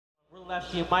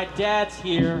Lefty, my dad's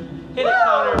here. Hit it,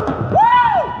 Connor.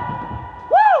 Woo!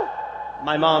 Woo!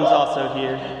 My mom's also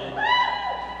here.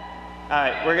 All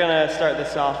right, we're gonna start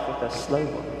this off with a slow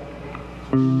one.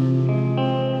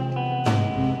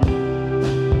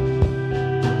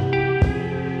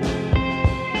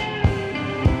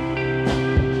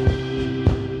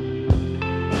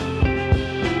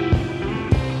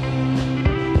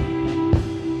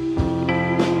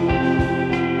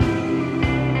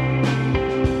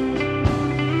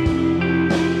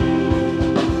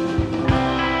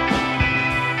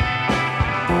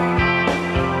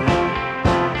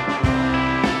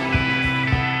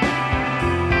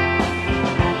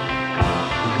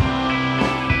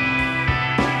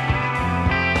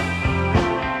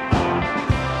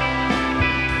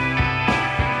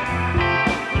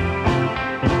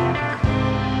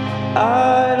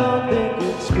 I don't think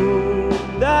it's cool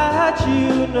that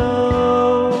you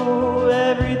know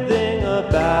everything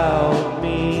about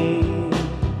me.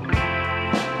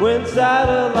 When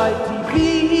satellite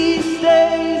TV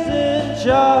stays in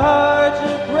charge,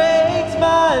 it breaks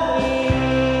my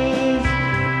knees.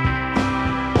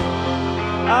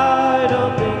 I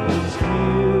don't think it's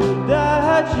cute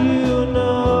that you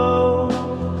know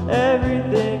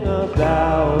everything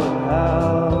about how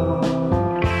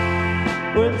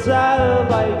when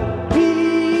satellite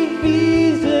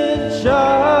TV's in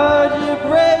charge, it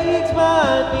breaks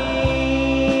my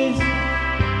knees.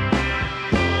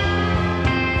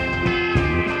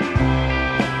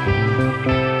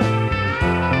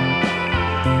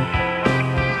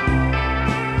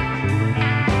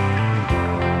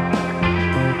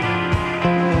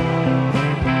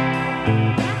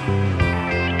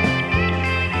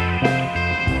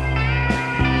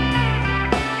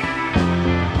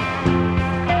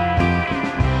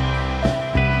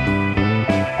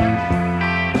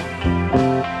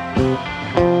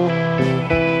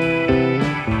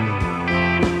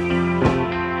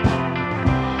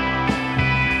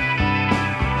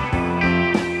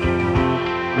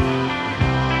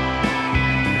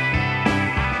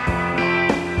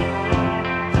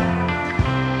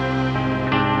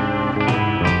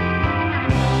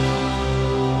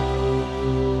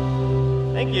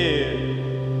 Thank you.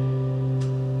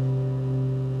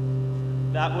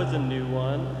 That was a new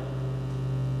one.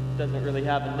 Doesn't really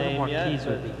have a name yet. Keys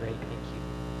would be great, thank you.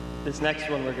 This next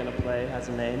one we're gonna play has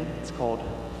a name. It's called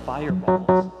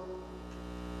Fireballs.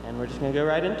 And we're just gonna go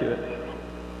right into it.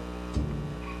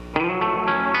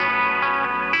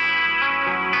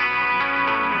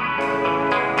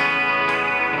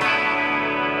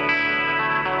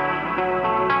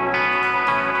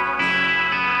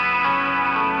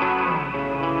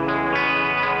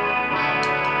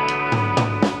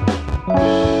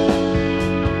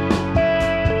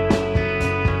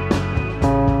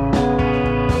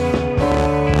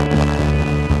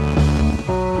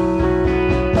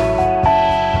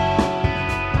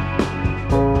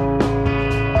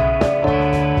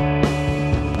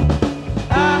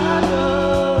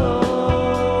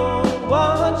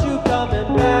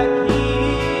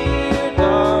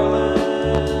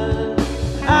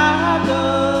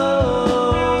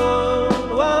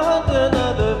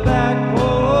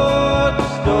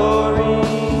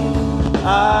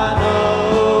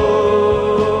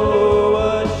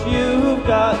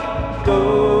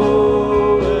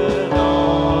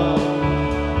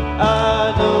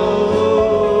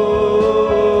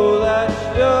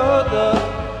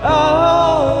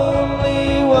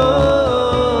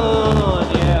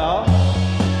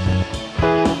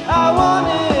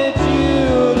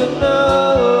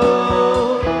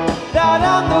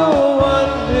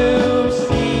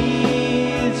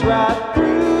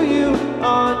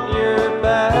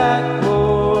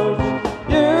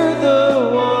 You're the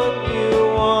one you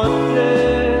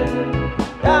wanted.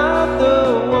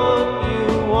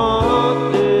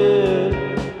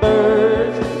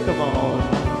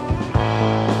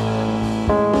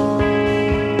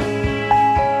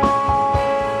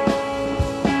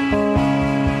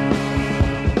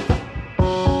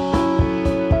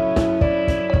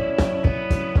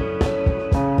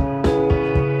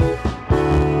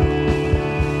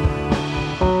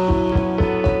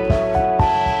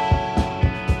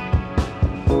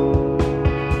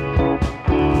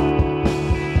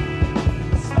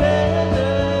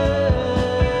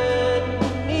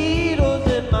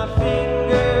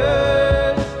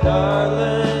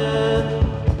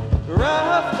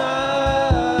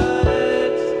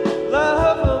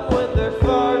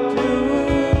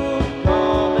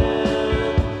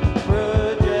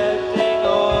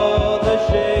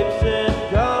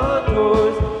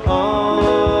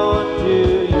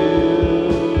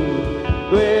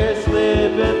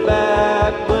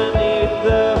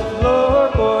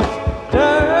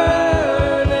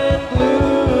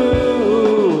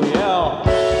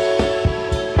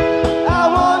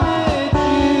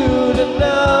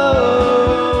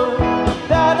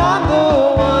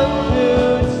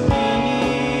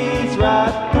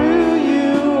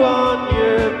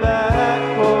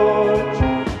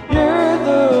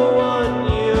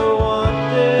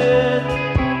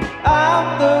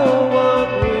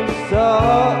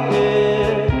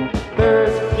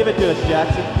 Give it to us,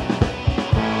 Jackson.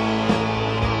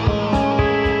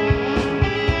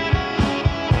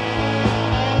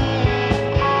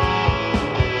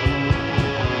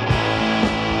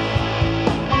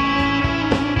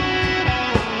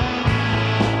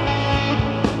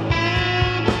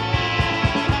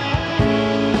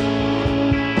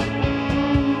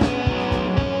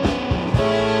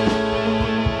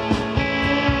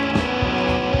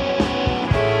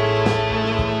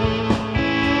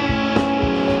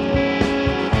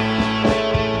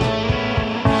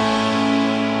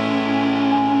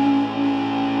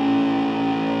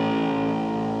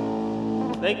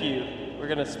 Thank you. We're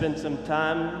going to spend some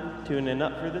time tuning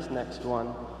up for this next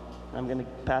one. I'm going to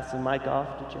pass the mic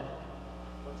off to Jack.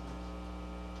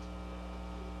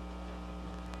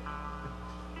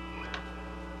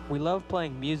 We love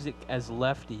playing music as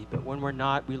Lefty, but when we're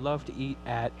not, we love to eat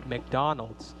at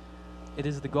McDonald's. It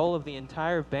is the goal of the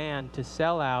entire band to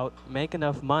sell out, make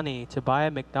enough money to buy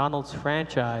a McDonald's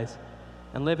franchise,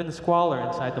 and live in squalor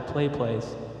inside the play place.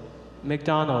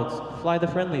 McDonald's, fly the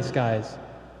friendly skies.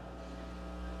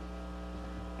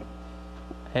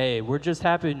 Hey, we're just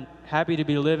happy to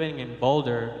be living in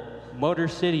Boulder, Motor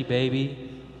City,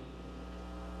 baby.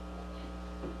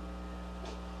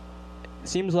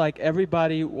 Seems like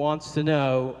everybody wants to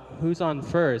know who's on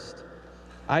first.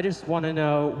 I just want to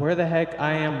know where the heck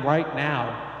I am right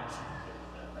now.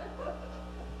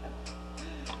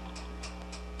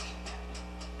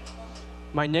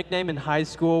 My nickname in high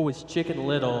school was Chicken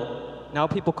Little. Now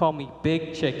people call me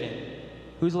Big Chicken.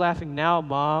 Who's laughing now,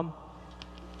 Mom?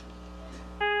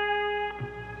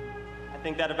 I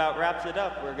think that about wraps it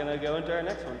up. We're going to go into our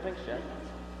next one. Thanks, Jack.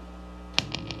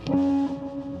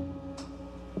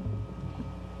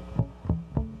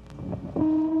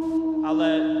 I'll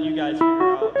let you guys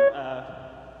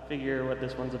figure what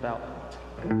this one's about.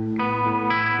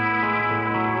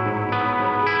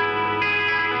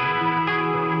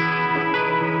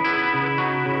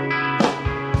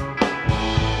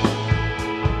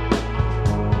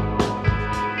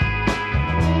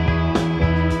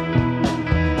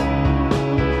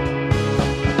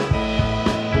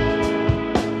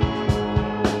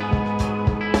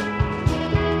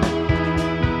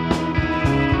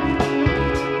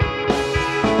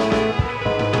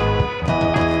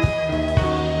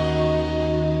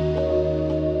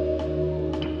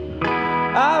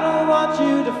 I don't want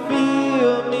you to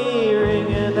feel me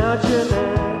wringing out your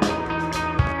neck.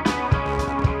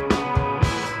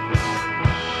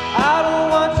 I don't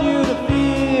want you to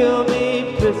feel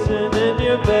me pissing in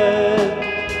your bed.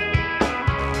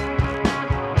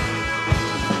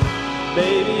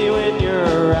 Baby, when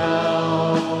you're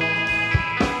around,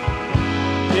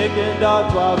 kicking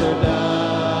dogs while they're down,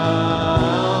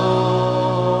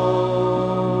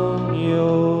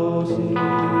 you'll see.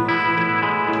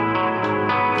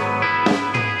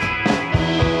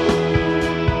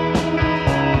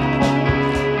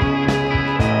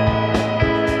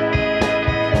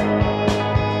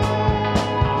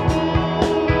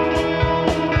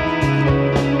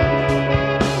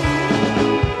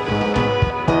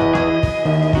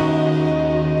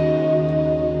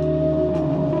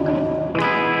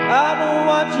 I don't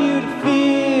want you to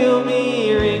feel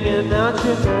me wringing out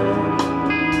your neck.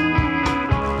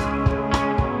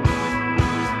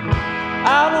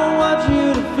 I don't want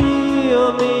you to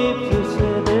feel me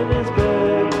pissing in his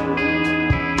bed.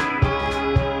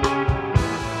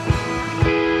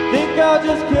 Think I'll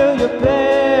just kill your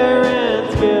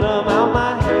parents, get them out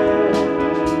my head.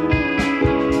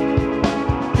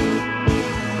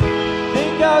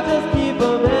 Think I'll just keep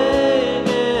them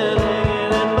hanging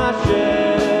in my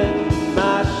shed,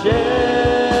 my shed.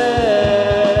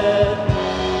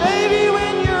 Baby,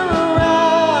 when you're around,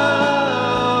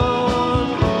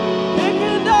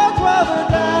 kicking dogs while they're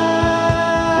down.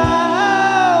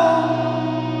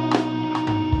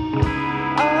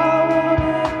 I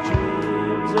wanted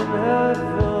dreams and have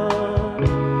fun.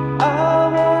 I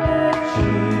wanted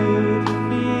you to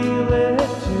feel it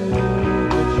too,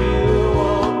 but you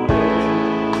won't take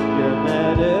your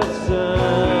medicine,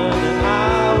 and I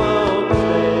won't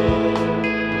stay.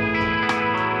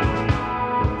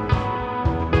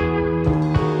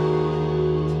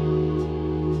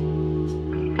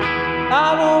 I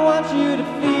don't want you to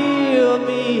feel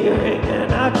me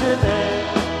wringing out your neck.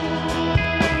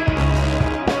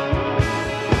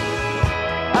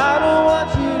 I don't want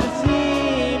you to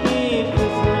see me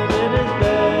pissing in his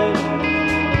bed.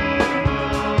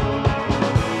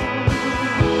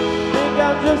 Think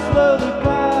I'm just slowly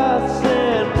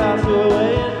passing, pass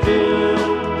away in June.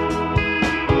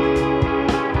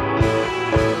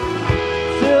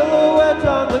 Silhouettes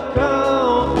on the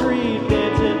concrete,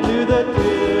 dancing to the tune.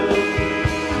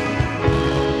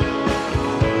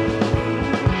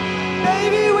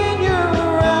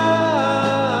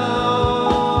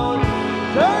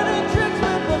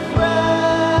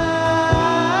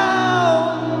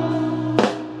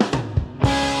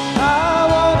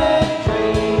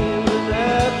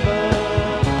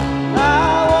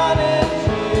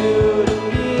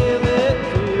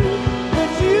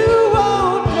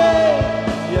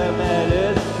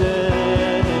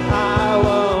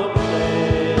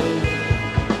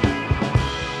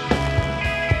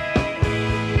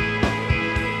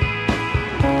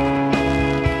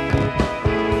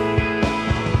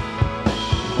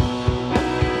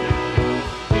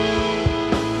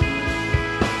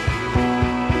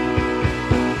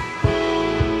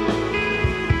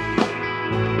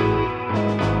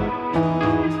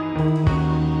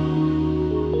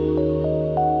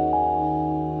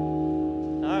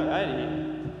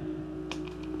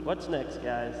 lyrics,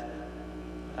 guys.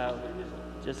 Oh,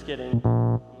 just kidding.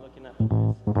 I'm looking at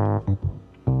the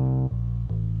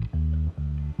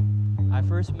I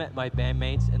first met my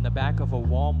bandmates in the back of a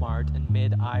Walmart in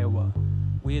mid-Iowa.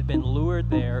 We had been lured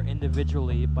there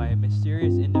individually by a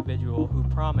mysterious individual who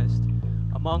promised,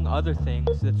 among other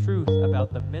things, the truth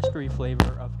about the mystery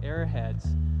flavor of Airheads.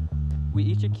 We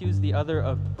each accused the other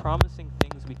of promising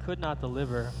things we could not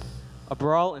deliver. A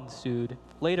brawl ensued.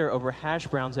 Later, over hash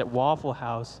browns at Waffle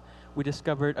House, we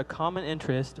discovered a common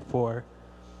interest for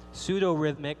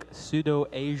pseudo-rhythmic,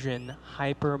 pseudo-Asian,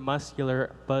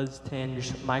 hyper-muscular, buzz-tinged,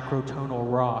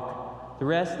 microtonal rock. The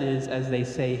rest is, as they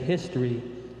say, history,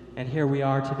 and here we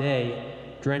are today,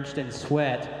 drenched in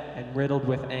sweat and riddled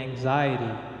with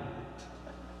anxiety.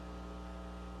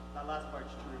 That last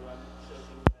part's true.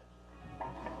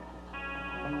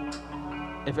 I'm soaking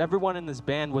wet. If everyone in this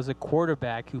band was a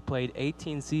quarterback who played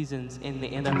 18 seasons in the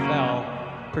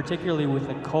NFL, particularly with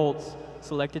the Colts,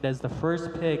 selected as the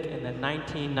first pick in the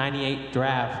 1998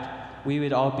 draft, we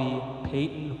would all be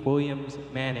Peyton Williams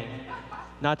Manning,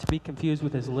 not to be confused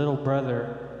with his little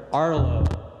brother, Arlo.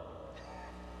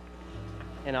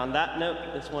 And on that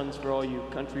note, this one's for all you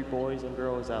country boys and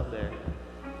girls out there.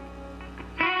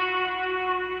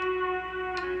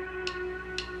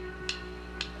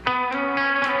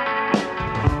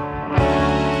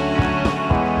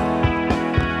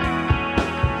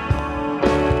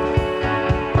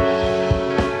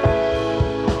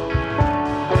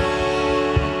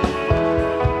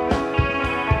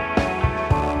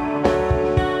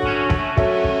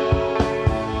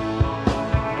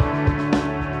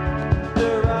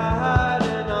 They're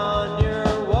riding on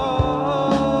your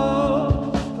wall.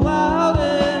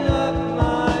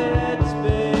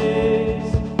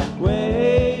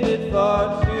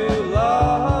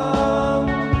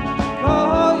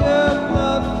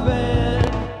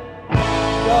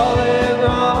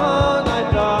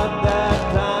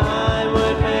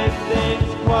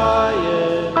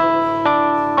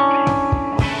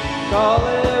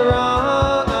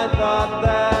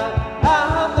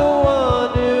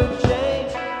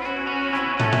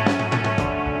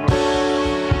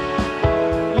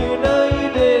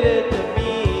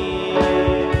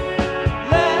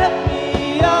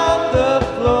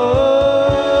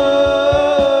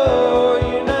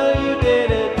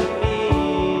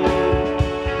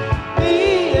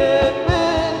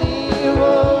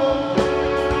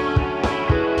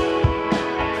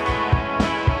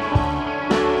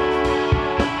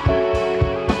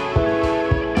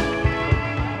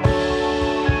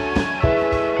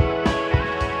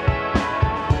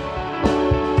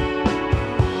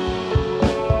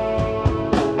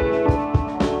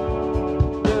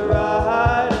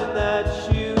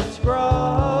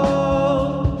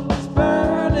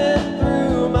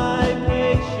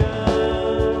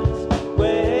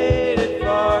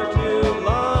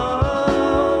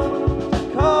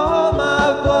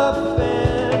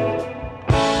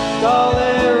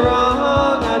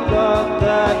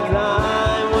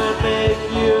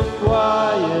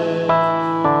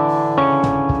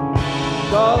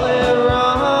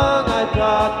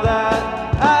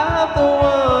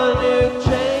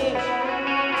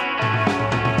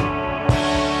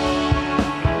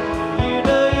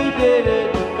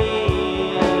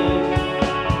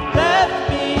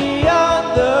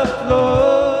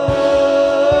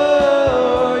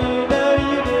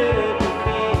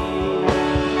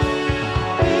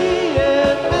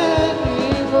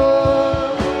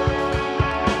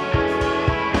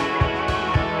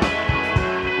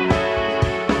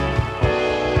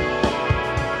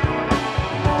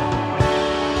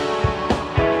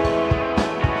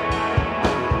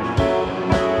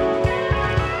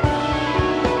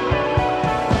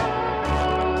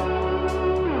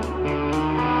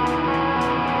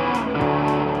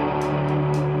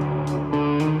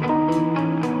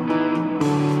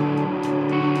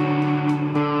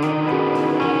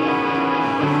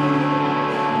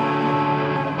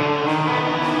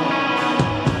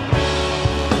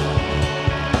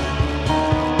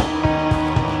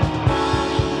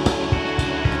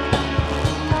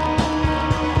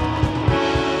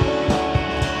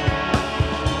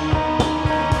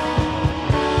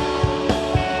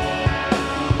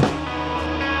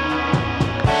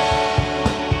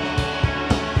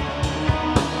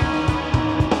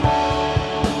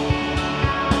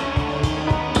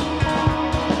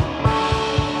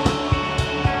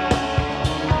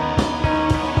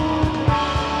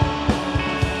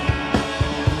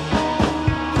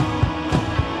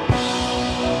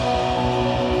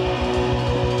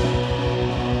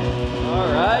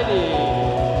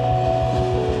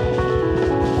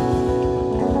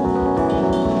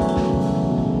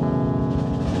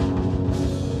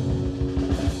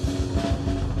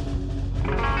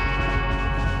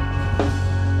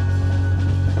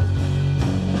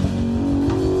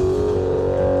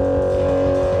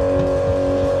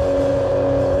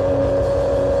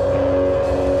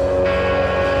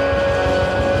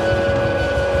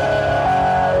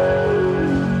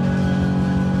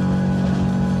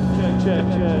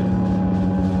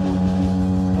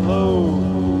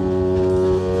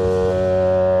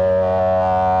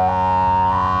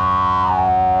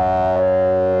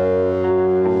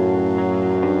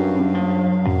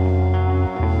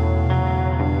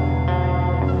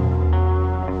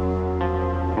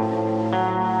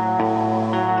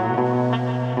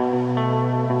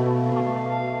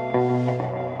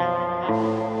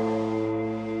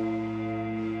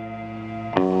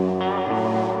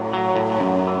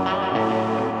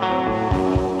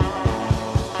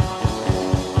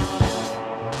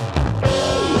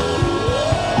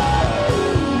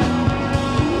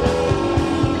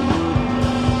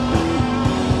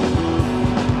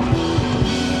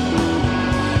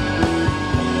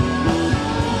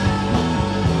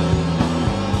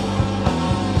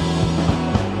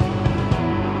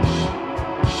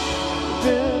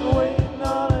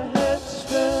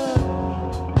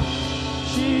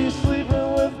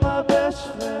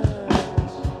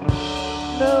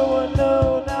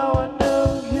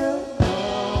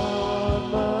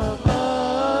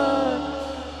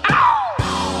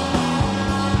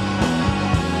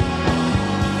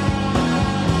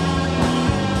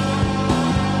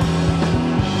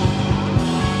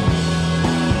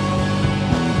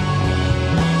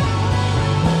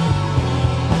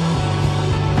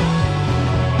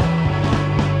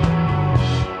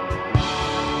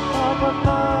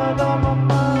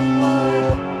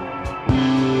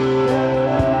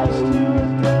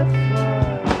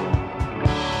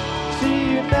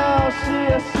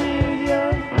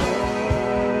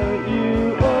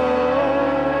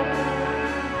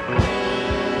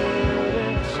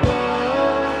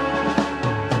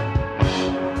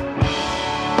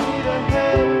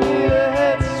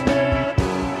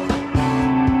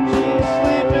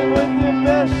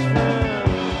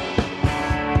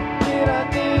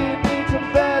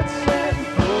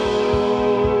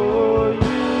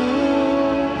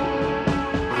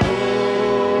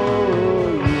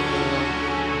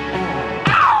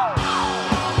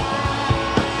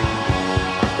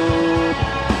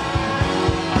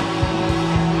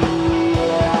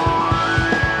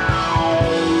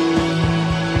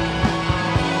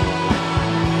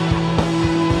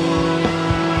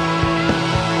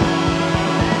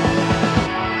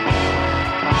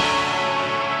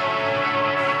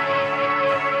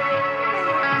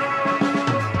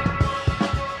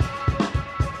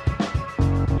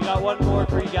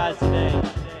 more for you guys today.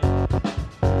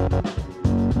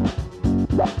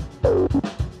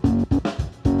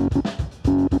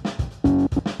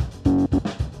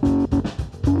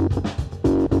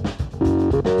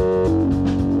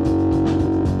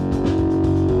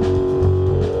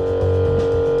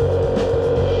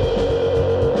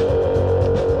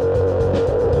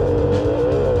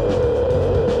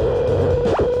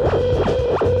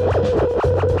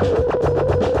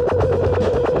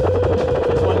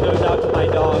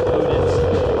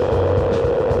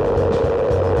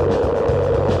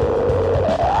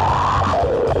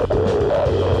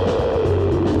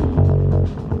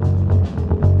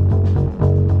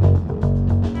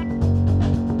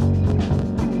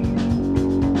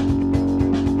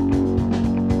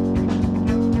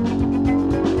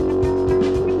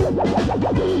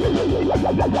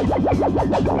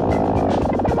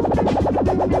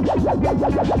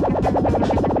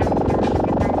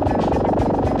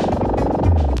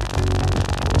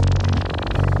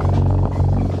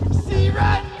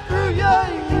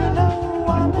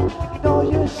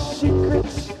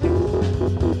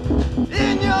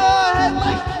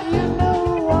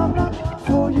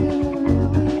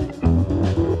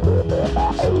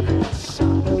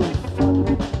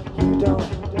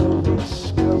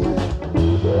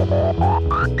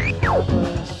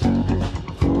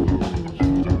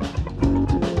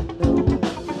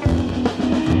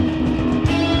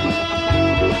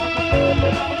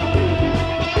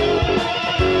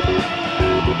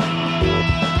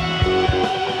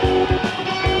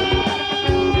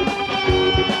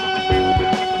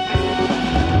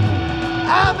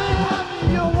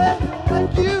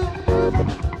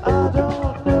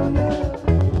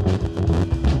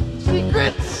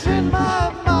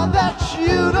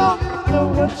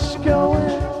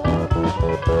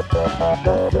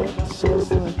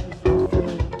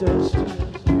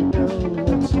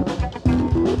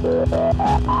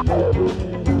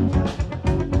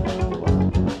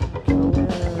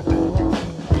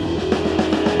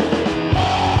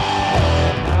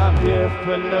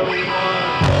 For no one,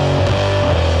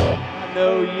 I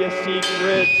know your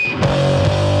secrets.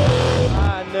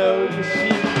 I know your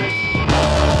secrets. I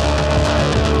know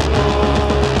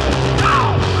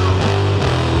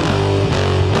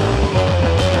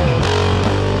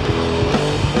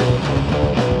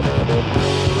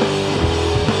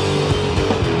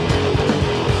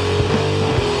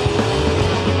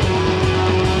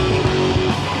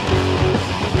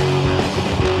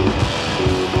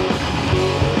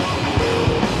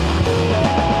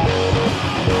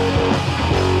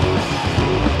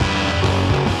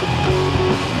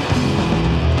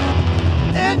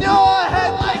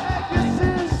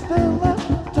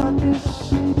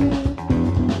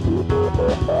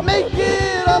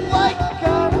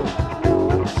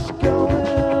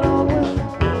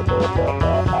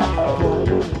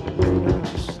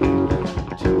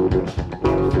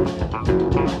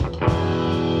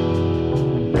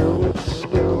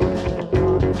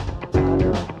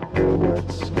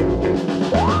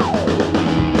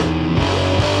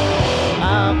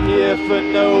for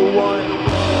no one.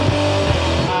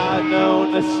 I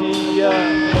know to see ya.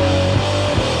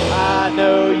 I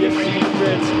know your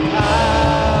secrets.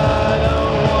 I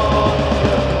don't want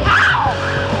you.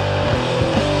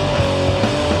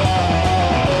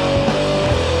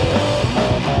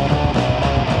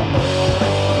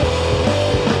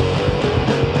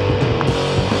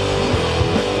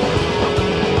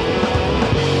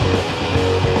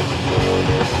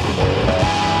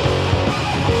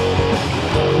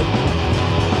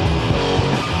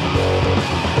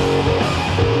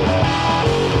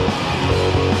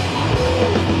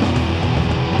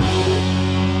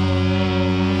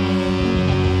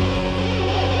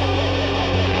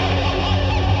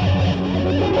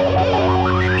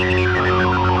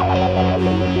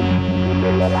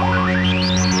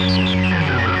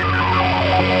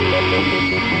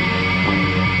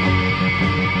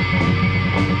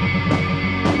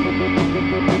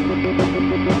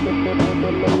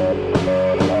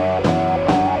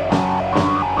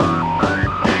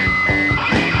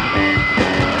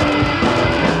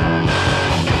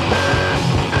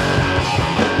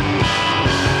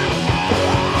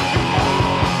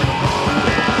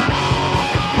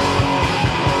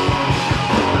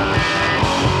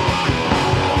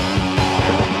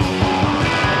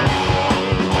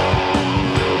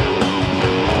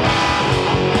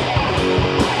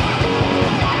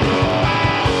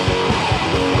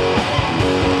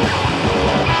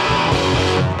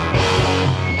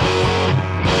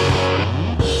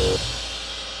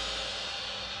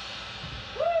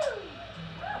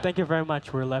 Thank you very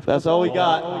much. We're left. That's all we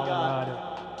got.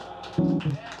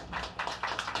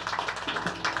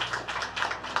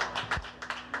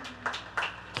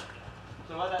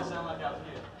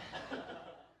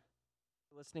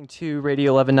 Listening to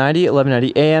Radio 1190,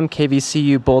 1190 AM,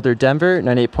 KVCU Boulder, Denver,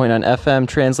 98.9 FM,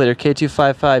 translator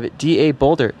K255 DA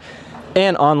Boulder,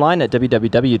 and online at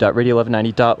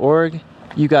www.radio1190.org.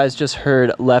 You guys just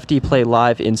heard Lefty play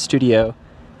live in studio,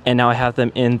 and now I have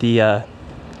them in the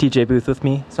DJ booth with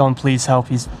me. Someone please help.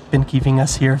 He's been keeping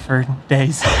us here for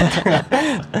days.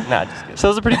 Nah, just kidding. So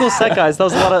it was a pretty cool set, guys. That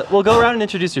was a lot of... Well, go around and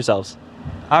introduce yourselves.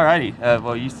 Alrighty.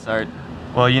 Well, you start.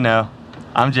 Well, you know,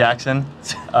 I'm Jackson.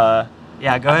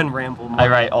 Yeah, go ahead and ramble more. I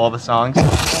write all the songs.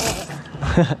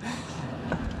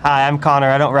 Hi, I'm Connor.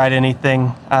 I don't write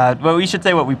anything. Well, we should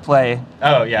say what we play.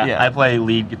 Oh, yeah. Yeah. I play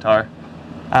lead guitar.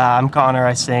 I'm Connor.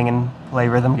 I sing and play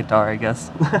rhythm guitar, I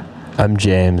guess. I'm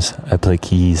James. I play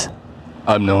keys.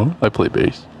 I'm Noah. I play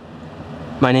bass.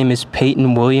 My name is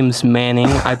Peyton Williams Manning.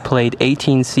 I played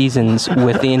 18 seasons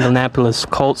with the Indianapolis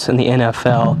Colts in the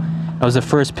NFL. I was the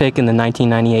first pick in the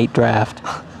 1998 draft.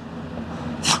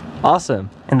 Awesome.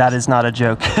 And that is not a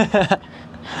joke.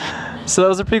 So that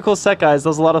was a pretty cool set, guys. That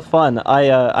was a lot of fun. I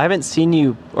haven't seen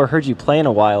you or heard you play in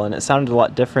a while, and it sounded a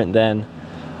lot different than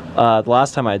the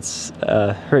last time I'd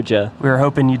heard you. We were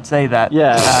hoping you'd say that.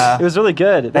 Yeah, it was really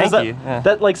good. Thank that, you. Yeah.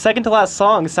 That like second to last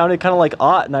song sounded kind of like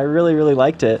Ott, and I really, really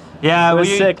liked it. Yeah, it was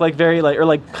sick. Like very like, or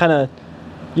like kind of,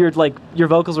 your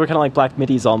vocals were kind of like Black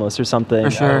Midis almost or something.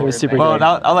 For sure. It was super well, good.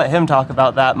 I'll let him talk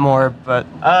about that more, but...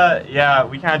 Yeah,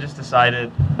 we kind of just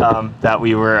decided that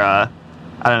we were, I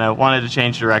don't know, wanted to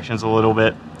change directions a little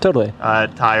bit. Totally.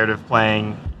 Tired of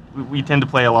playing. We tend to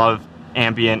play a lot of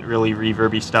ambient, really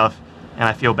reverby stuff, and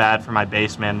I feel bad for my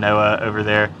bass man, Noah, over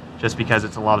there, just because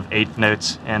it's a lot of eighth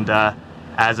notes. And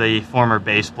as a former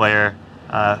bass player,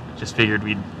 just figured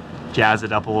we'd jazz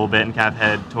it up a little bit and kind of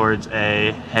head towards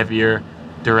a heavier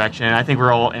direction. And I think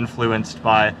we're all influenced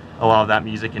by a lot of that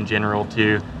music in general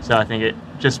too, so I think it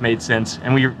just made sense,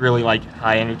 and we really like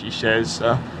high energy shows,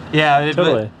 so yeah,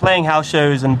 totally. Playing house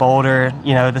shows in Boulder,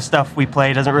 you know, the stuff we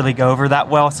play doesn't really go over that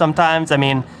well sometimes. I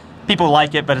mean, people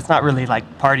like it, but it's not really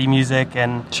like party music,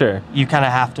 and Sure. you kind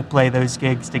of have to play those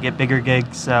gigs to get bigger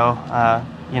gigs, so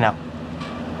you know.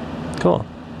 Cool.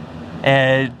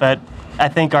 But I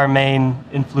think our main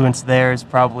influence there is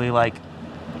probably like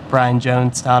Brian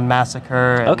Jonestown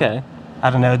Massacre. And, Okay. I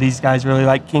don't know, these guys really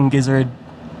like King Gizzard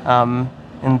and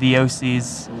the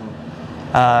OCs.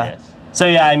 yes. So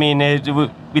yeah, I mean,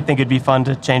 we think it'd be fun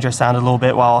to change our sound a little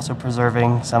bit while also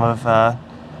preserving some of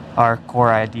our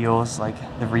core ideals, like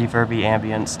the reverby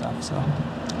ambient stuff. So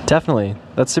Definitely.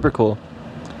 That's super cool.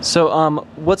 So,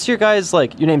 what's your guys,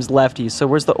 like, your name's Lefty, so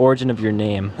where's the origin of your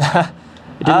name?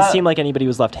 It didn't seem like anybody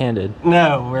was left-handed.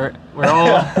 no, we're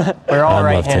all I'm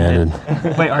right-handed.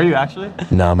 left-handed. Wait, are you actually?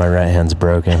 No, my right hand's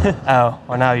broken. Oh,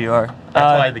 well now you are.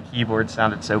 That's why the keyboard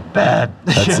sounded so bad.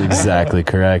 That's exactly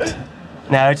correct.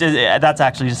 No, it's just, that's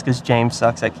actually just because James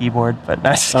sucks at keyboard. But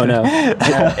that's Oh, no.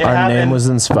 Our name was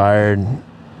inspired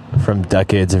from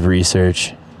decades of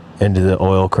research into the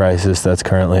oil crisis that's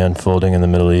currently unfolding in the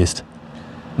Middle East.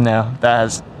 No, that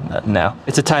has no.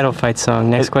 It's a title fight song.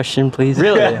 Next question, please.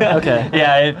 Really? Okay.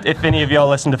 Yeah, if any of y'all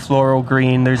listen to Floral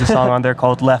Green, there's a song on there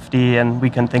called Lefty, and we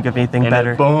couldn't think of anything And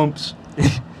better. it bumps.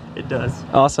 It does.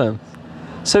 Awesome.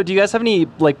 So do you guys have any,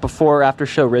 like, before or after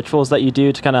show rituals that you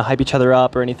do to kind of hype each other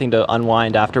up or anything to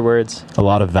unwind afterwards? A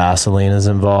lot of Vaseline is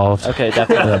involved. Okay, In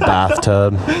definitely. a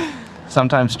bathtub.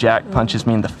 Sometimes Jack punches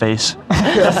me in the face.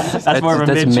 That's more of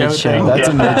a that's mid-show mid-show. thing. That's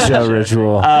a mid-show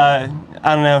ritual. I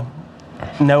don't know.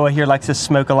 Noah here likes to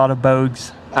smoke a lot of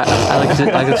bogues.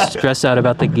 I get stressed out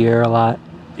about the gear a lot.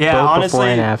 Yeah, Both honestly. before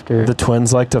and after. The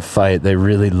twins like to fight. They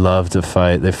really love to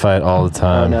fight. They fight all the Oh,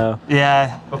 time. no.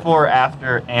 Yeah, Before,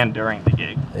 after, and during the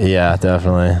gig. Yeah,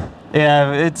 definitely.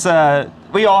 yeah. It's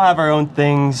we all have our own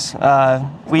things.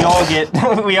 We all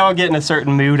get we all get in a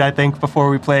certain mood. I think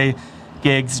before we play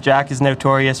gigs. Jack is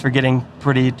notorious for getting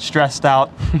pretty stressed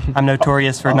out. I'm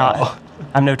notorious for not.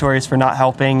 I'm notorious for not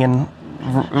helping and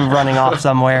running off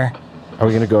somewhere. Are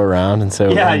we going to go around and say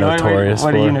what we're notorious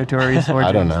what for? are you notorious for?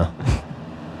 I don't James? know.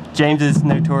 James is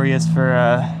notorious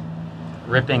for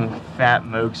Ripping fat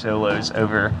Moog solos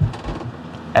over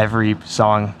every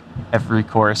song, every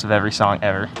chorus of every song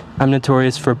ever. I'm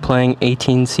notorious for playing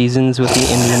 18 seasons with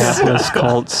the Indianapolis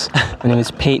Colts. My name is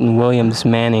Peyton Williams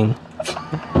Manning.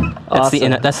 That's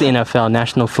that's the NFL,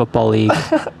 National Football League.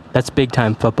 That's big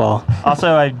time football.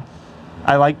 Also,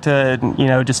 I like to,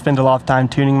 just spend a lot of time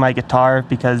tuning my guitar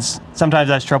because sometimes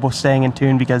I have trouble staying in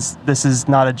tune because this is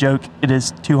not a joke. It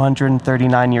is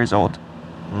 239 years old.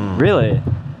 Really?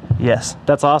 Yes.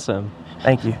 That's awesome.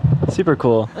 Thank you. Super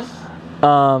cool.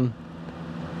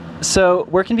 So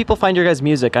where can people find your guys'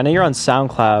 music? I know you're on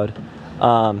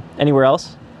SoundCloud. Anywhere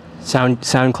else?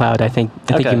 SoundCloud. I think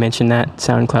Okay. you mentioned that.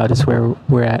 SoundCloud is where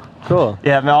we're at. Cool.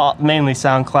 Yeah, mainly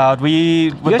SoundCloud. We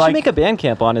You would guys like. should make a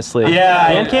Bandcamp, honestly.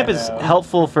 Yeah, Bandcamp is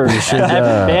helpful for should,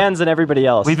 bands and everybody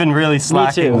else. We've been really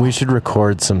slacking. too. We should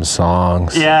record some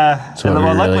songs. Yeah, That's what and, we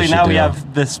well, really luckily should now we do.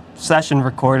 have this session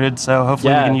recorded, so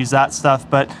hopefully Yeah. we can use that stuff.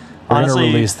 But We're gonna honestly,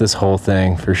 release this whole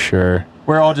thing for sure.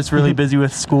 we're all just really busy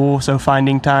with school, so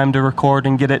finding time to record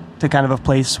and get it to kind of a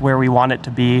place where we want it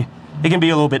to be, it can be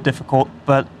a little bit difficult.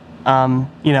 But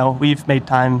we've made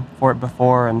time for it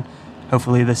before, and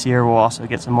hopefully this year we'll also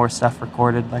get some more stuff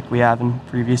recorded like we have in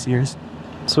previous years.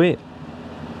 Sweet.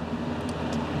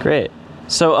 Great.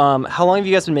 So, how long have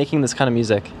you guys been making this kind of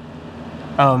music?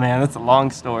 Oh man, that's a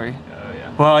long story. Oh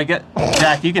yeah. Well, I get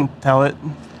Jack. You can tell it.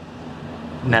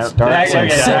 No, Starts in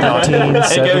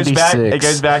 1776. It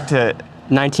goes back to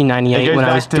 1998 It goes when I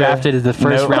back was to- drafted as the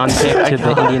first Nope. round pick to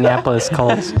the Indianapolis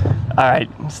Colts. All right,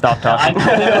 stop talking.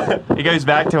 it goes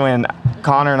back to when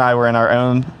Connor and I were in our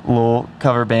own little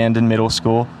cover band in middle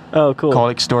school Oh, cool.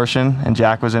 called Extortion, and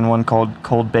Jack was in one called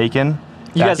Cold Bacon.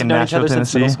 You back guys have in known each Nashville, other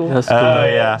since middle Tennessee. school? That's cool. Oh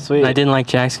yeah, Sweet. And I didn't like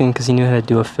Jackson because he knew how to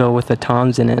do a fill with the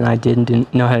toms in it, and I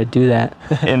didn't know how to do that.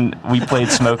 and we played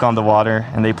Smoke on the Water,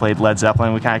 and they played Led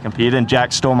Zeppelin. We kind of competed, and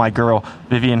Jack stole my girl,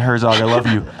 Vivian Herzog. I love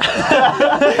you.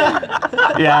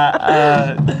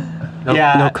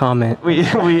 Yeah. No comment.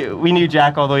 We knew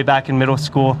Jack all the way back in middle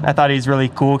school. I thought he was really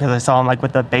cool because I saw him like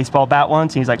with the baseball bat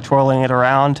once. And he's like twirling it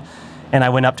around, and I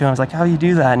went up to him. I was like, "How do you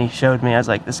do that?" And he showed me. I was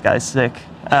like, "This guy's sick."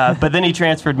 But then he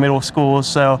transferred middle school,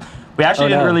 so we actually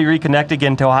didn't really reconnect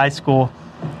again until high school.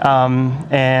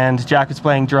 And Jack was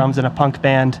playing drums in a punk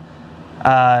band,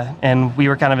 and we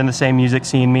were kind of in the same music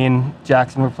scene. Me and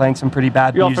Jackson were playing some pretty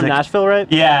bad You're all music. from Nashville, right?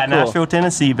 Yeah, Cool. Nashville,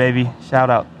 Tennessee, baby. Shout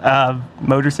out.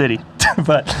 Motor City.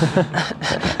 But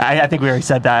I think we already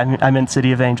said that. I meant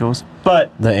City of Angels. But,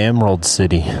 The Emerald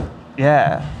City.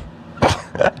 yeah.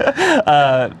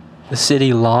 The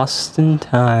city lost in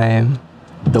time.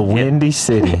 The Windy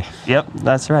City. Yep,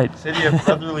 that's right. City of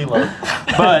brotherly love.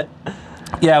 But,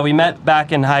 yeah, we met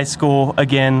back in high school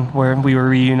again, where we were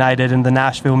reunited in the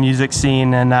Nashville music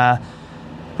scene. And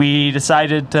we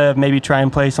decided to maybe try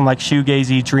and play some like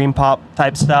shoegazy, dream pop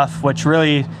type stuff, which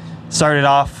really started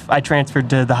off. I transferred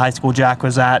to the high school Jack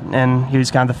was at, and he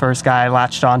was kind of the first guy I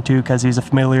latched onto because he's a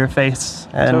familiar face.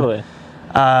 And, Totally.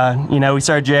 we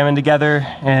started jamming together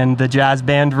in the jazz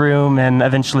band room, and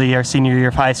eventually our senior year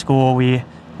of high school, we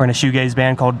were in a shoegaze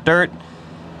band called Dirt.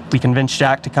 We convinced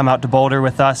Jack to come out to Boulder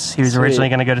with us. He was Sweet. originally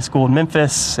going to go to school in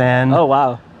Memphis, and Oh,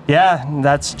 wow. yeah,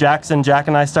 that's Jackson. Jack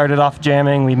and I started off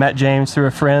jamming. We met James through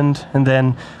a friend, and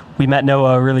then we met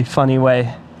Noah a really funny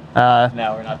way,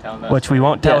 Now we're not telling that. which we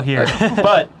won't tell here.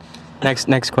 But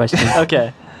Next question.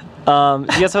 Okay. Do you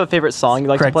guys have a favorite song you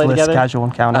like to play Craigslist together? casual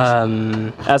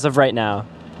encounters. As of right now.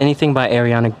 Anything by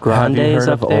Ariana Have Grande you is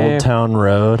heard up of there. Old Town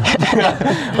Road?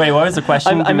 Wait, what was the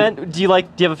question? I meant, do you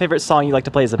have a favorite song you like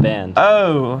to play as a band?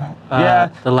 Oh, yeah.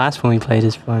 The last one we played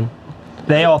is fun.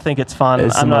 They all think it's fun.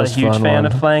 It's the I'm not a most huge fun fan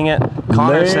one. of playing it.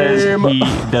 Connor says Lame. he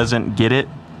doesn't get it.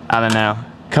 I don't know.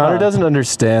 Connor doesn't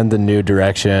understand the new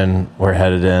direction we're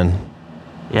headed in,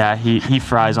 Yeah, he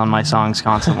fries on my songs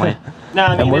constantly. No,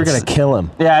 I mean, and we're it's- gonna kill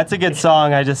him. Yeah, it's a good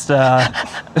song. I just,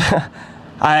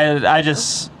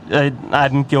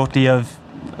 I'm guilty of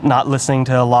not listening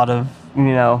to a lot of,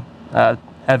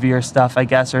 heavier stuff, I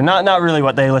guess, or not really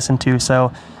what they listen to.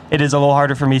 So it is a little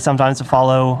harder for me sometimes to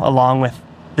follow along with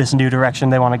this new direction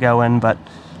they want to go in. But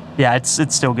yeah, it's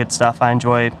still good stuff. I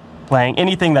enjoy playing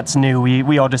anything that's new.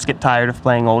 We all just get tired of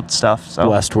playing old stuff. So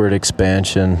Westward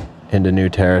expansion into new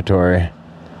territory.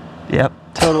 yep.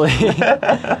 Totally.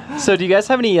 So do you guys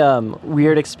have any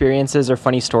weird experiences or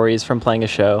funny stories from playing a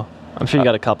show? I'm sure you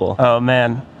got a couple. Oh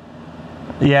man.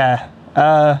 Yeah.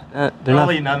 They're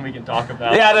not. none we can talk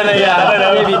about. Yeah, I don't know. Yeah, I don't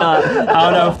know. Maybe not. I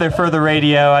don't know if they're for the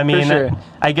radio. I mean, sure.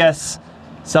 I guess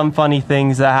some funny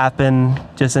things that happen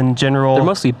just in general. They're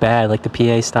mostly bad. Like the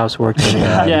PA stops working.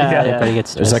 Yeah. Everybody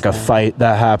gets There's like a stressed. fight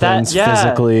that happens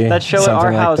physically. That show at something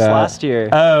our like house that. last year.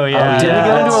 Oh yeah. Did Yeah. we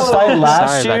get into a fight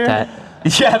last Sorry year? about that.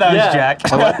 Yeah, that Yeah. was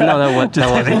Jack. No, that wasn't. We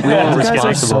weren't You guys are so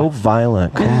responsible.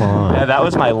 violent. Come on. Yeah, that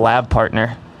was my lab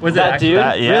partner. Was That dude?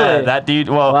 Really? That dude.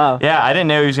 Well, Wow. yeah, I didn't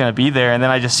know he was gonna be there, and then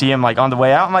I just see him like on the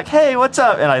way out. I'm like, hey, what's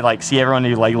up? And I like see everyone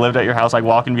who like lived at your house like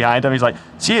walking behind him. He's like,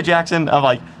 see you, Jackson. I'm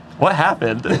like, what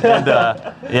happened? And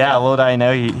yeah, little did I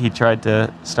know he tried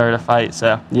to start a fight.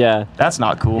 So Yeah. that's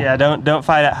not cool. Yeah, don't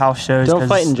fight at house shows. Don't 'cause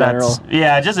fight in that's- general.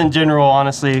 Yeah, just in general,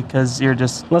 honestly, because you're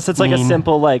just Unless it's like a mean.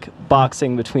 simple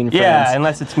boxing between friends. Yeah,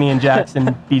 unless it's me and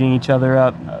Jackson beating each other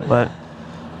up. But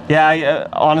Yeah,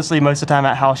 honestly, most of the time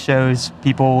at house shows,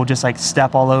 people will just like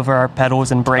step all over our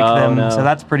pedals and break them. no. So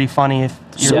that's pretty funny if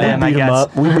you're Yeah, them, I we beat 'em guess.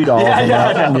 up. We beat all of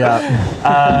them up.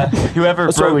 Yeah. Whoever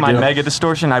That's what broke we my do. mega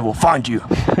distortion, I will find you.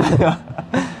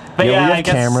 But Yeah, we have I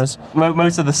guess cameras.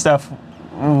 Most of the stuff,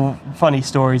 funny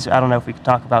stories, I don't know if we could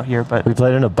talk about here, but We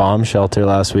played in a bomb shelter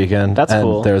last weekend. That's and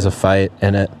cool. there was a fight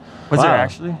in it. was there Wow.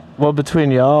 actually? Well,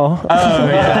 between y'all. Oh,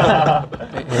 yeah.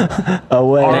 Oh,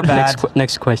 wait. Our bad.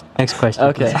 Next question.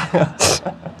 Okay.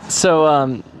 So,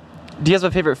 do you guys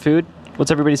have a favorite food?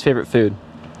 What's everybody's favorite food?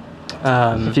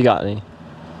 If you got any.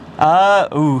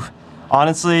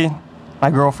 Honestly,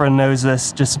 my girlfriend knows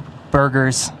this. Just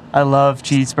burgers. I love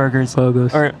cheeseburgers.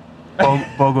 Bogos. Or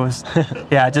bogos.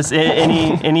 Yeah, just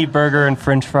any burger and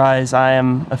French fries. I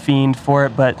am a fiend for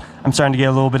it, but I'm starting to get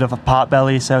a little bit of a pot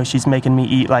belly, so she's making me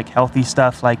eat like healthy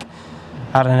stuff, like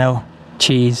I don't know,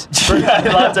 Cheese.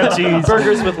 lots of cheese.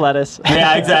 Burgers with lettuce.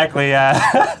 Yeah, exactly. Yeah.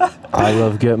 I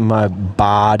love getting my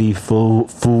body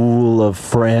full of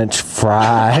French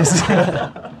fries.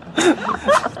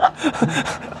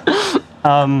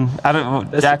 I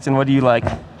don't. Jackson, what do you like?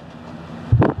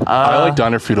 I like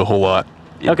diner food a whole lot.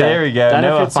 Okay. There we go. Diner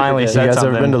Noah food's super finally good. You said guys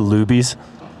something. ever been to Luby's?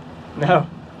 No.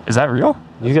 Is that real?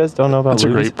 You guys don't know about It's a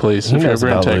Luby's? great place. He If you're knows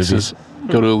ever in about Texas,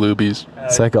 go to a Luby's.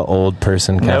 It's like an old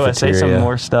person cafeteria. Noah, say some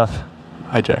more stuff.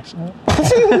 Hi, Jackson.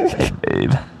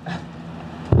 Babe.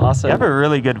 Awesome. You have a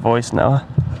really good voice, Noah.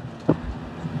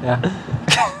 Yeah.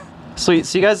 Sweet.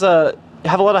 So you guys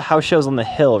have a lot of house shows on the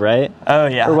hill, right? Oh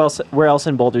yeah. Or where else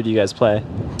in Boulder do you guys play?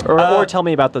 Or tell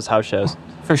me about those house shows.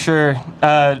 For sure.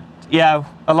 Yeah,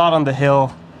 a lot on the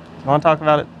hill. You want to talk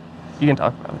about it? You can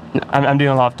talk about it. I'm doing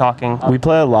a lot of talking. We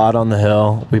play a lot on the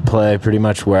hill. We play pretty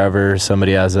much wherever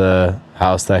somebody has a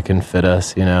house that can fit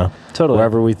us, you know. Totally.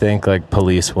 Wherever we think like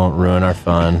police won't ruin our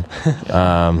fun.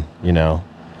 You know,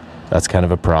 that's kind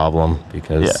of a problem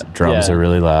because drums Yeah. are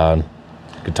really loud.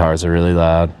 Guitars are really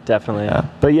loud. Definitely. Yeah.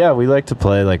 But yeah, we like to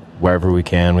play like wherever we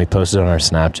can. We post it on our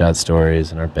Snapchat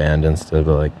stories and our band and stuff,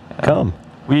 but like, come.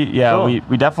 We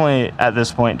definitely at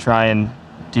this point try and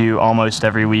do almost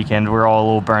every weekend. We're all a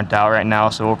little burnt out right now,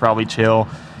 so we'll probably chill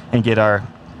and get our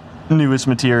newest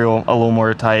material a little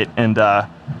more tight and try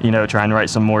and write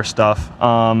some more stuff.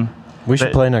 We should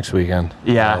But- play next weekend.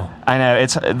 Yeah, I know.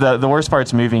 It's the worst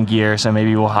part's moving gear, so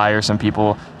maybe we'll hire some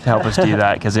people to help us do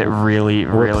that because it really,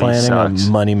 We're really planning sucks.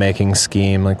 a money-making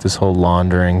scheme, like this whole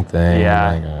laundering thing.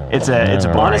 Yeah. like, It's a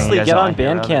boring. Honestly, You guys get don't on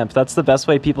hear about Bandcamp. That's the best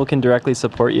way people can directly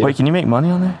support you. Wait, can you make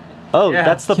money on there? Oh, Yeah.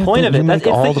 that's the Yeah, point but of it. you make It's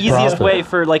all the the easiest profit. way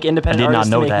for like independent I did not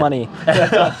artists to know make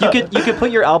that. money. you could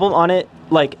put your album on it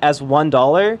like as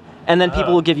 $1, and then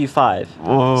people will give you $5.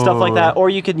 Stuff like that, or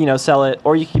you could sell it,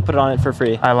 or you could put it on it for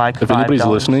free. I like If $5. anybody's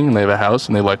listening and they have a house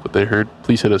and they like what they heard,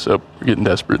 please hit us up. We're getting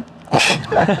desperate.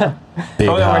 Big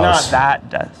Oh, we're not house. that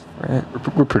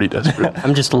desperate. We're pretty desperate.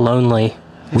 I'm just lonely.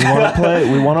 We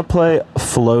want to play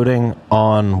floating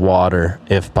on water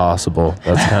if possible.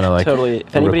 That's kind of like Totally.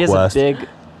 If a anybody request. has a big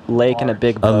lake and a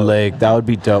big A boat, lake, that would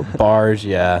be dope. Bars,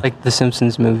 yeah. Like the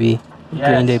Simpsons movie. Yes.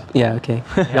 Green Day. Yeah, okay.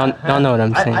 Y'all know what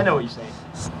I'm saying. I know what you're saying.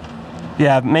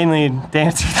 Yeah, mainly to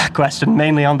answer that question,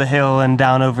 mainly on the hill and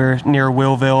down over near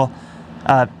Willville.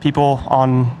 People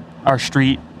on our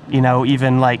street,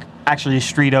 even like actually a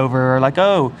street over, are like,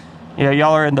 oh,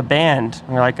 y'all are in the band.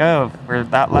 And we're like, oh, we're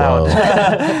that loud. Whoa.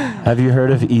 Have you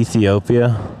heard of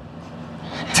Ethiopia?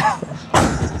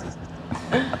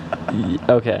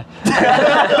 okay.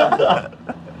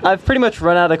 I've pretty much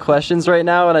run out of questions right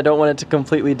now, and I don't want it to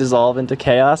completely dissolve into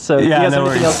chaos. So, do you Yeah, guys no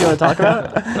have anything worries. else you want to talk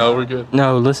about? No, we're good.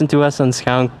 No, listen to us on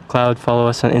SoundCloud, follow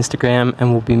us on Instagram,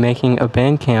 and we'll be making a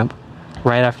Bandcamp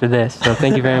right after this. So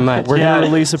thank you very much. We're Yeah, gonna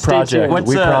release a stay project. tuned.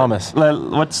 We promise.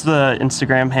 What's the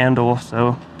Instagram handle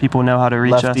so people know how to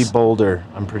reach Lefty us? Boulder,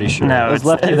 I'm pretty sure. No, It was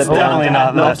Lefty it's the definitely band.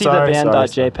 not that. Lefty Sorry, the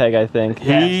sorry, band.jpg, I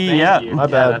think. My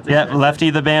bad. Yeah,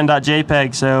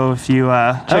 leftytheband.jpg. So if you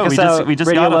Check us out. we just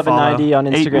Radio got a follow 1190 on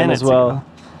 8 Instagram minutes as well. ago.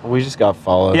 We just got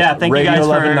followed. Yeah, thank you Radio guys for-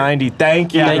 1190.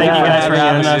 Thank you. Yeah, thank you guys for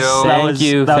having us. Radio. That Thank was-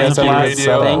 you, that was thank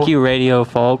you, a lot. thank you, radio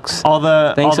folks. All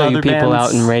the Thanks all all the you other people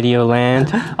bands, out in Radio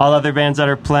Land. all other bands that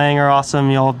are playing are awesome.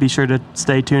 Y'all be sure to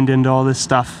stay tuned into all this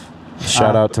stuff.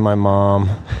 Shout out to my mom,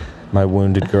 my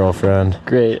wounded girlfriend.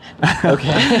 Great.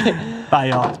 Okay. Bye,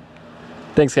 y'all.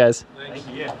 Thanks, guys.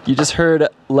 You just heard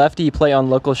Lefty play on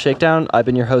Local Shakedown. I've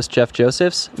been your host, Jeff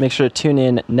Josephs. Make sure to tune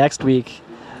in next week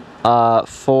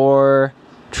for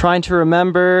Trying to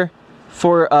Remember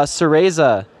for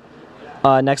Cereza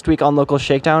next week on Local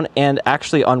Shakedown. And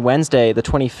actually on Wednesday, the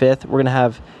 25th, we're going to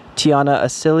have Tiana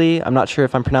Asili, I'm not sure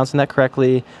if I'm pronouncing that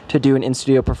correctly, to do an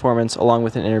in-studio performance along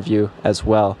with an interview as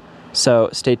well. So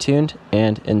stay tuned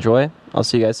and enjoy. I'll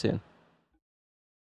see you guys soon.